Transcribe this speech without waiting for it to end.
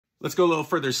Let's go a little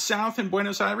further south in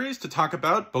Buenos Aires to talk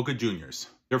about Boca Juniors.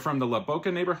 They're from the La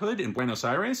Boca neighborhood in Buenos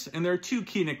Aires, and there are two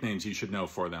key nicknames you should know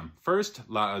for them. First,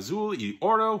 La Azul y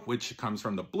Oro, which comes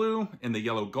from the blue and the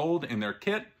yellow gold in their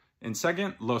kit. And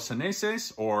second, Los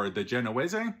Seneses, or the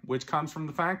Genoese, which comes from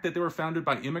the fact that they were founded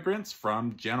by immigrants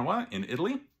from Genoa in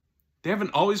Italy. They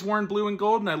haven't always worn blue and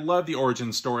gold, and I love the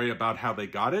origin story about how they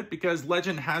got it, because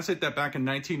legend has it that back in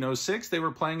 1906, they were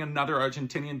playing another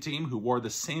Argentinian team who wore the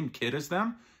same kit as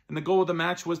them, and the goal of the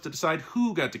match was to decide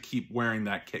who got to keep wearing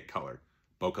that kit color.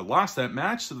 Boca lost that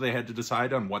match, so they had to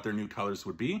decide on what their new colors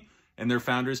would be, and their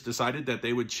founders decided that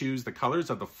they would choose the colors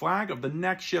of the flag of the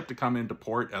next ship to come into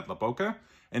port at La Boca,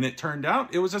 and it turned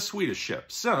out it was a Swedish ship,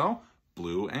 so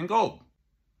blue and gold.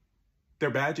 Their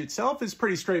badge itself is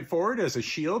pretty straightforward as a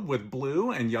shield with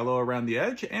blue and yellow around the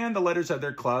edge and the letters of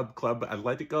their club, Club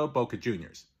Atlético Boca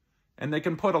Juniors. And they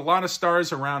can put a lot of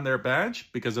stars around their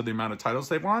badge because of the amount of titles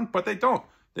they've won, but they don't.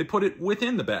 They put it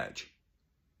within the badge.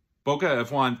 Boca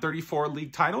have won 34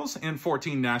 league titles and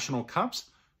 14 national cups,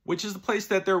 which is the place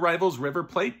that their rivals River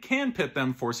Plate can pit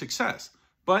them for success.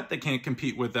 But they can't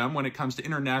compete with them when it comes to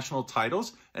international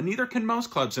titles, and neither can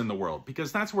most clubs in the world,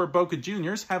 because that's where Boca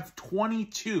Juniors have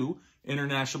 22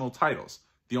 international titles.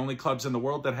 The only clubs in the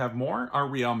world that have more are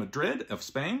Real Madrid of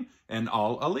Spain and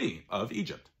Al Ahly of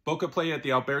Egypt. Boca play at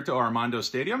the Alberto Armando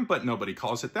Stadium, but nobody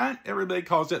calls it that. Everybody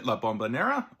calls it La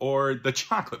Bombonera, or the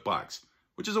Chocolate Box,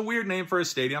 which is a weird name for a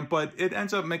stadium, but it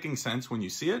ends up making sense when you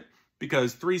see it,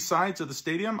 because three sides of the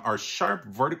stadium are sharp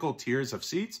vertical tiers of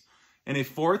seats, and a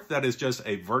fourth that is just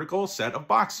a vertical set of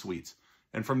box suites.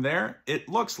 And from there, it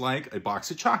looks like a box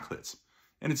of chocolates.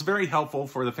 And it's very helpful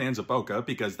for the fans of Boca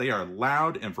because they are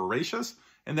loud and voracious,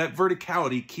 and that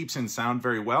verticality keeps in sound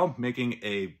very well, making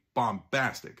a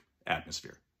bombastic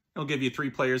atmosphere. I'll give you three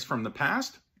players from the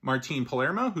past. Martin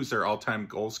Palermo, who's their all-time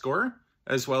goal scorer,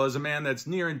 as well as a man that's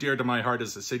near and dear to my heart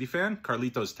as a City fan,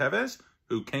 Carlitos Tevez,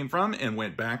 who came from and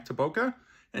went back to Boca.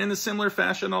 And in a similar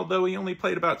fashion, although he only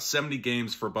played about 70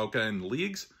 games for Boca in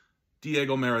leagues,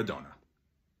 Diego Maradona.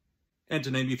 And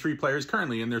to name you three players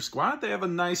currently in their squad, they have a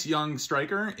nice young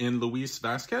striker in Luis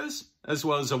Vasquez, as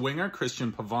well as a winger,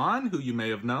 Christian Pavon, who you may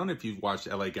have known if you've watched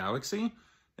LA Galaxy,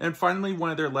 and finally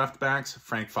one of their left backs,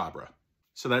 Frank Fabra.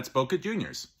 So that's Boca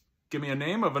Juniors. Give me a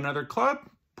name of another club,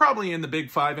 probably in the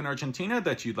Big Five in Argentina,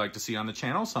 that you'd like to see on the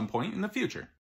channel some point in the future.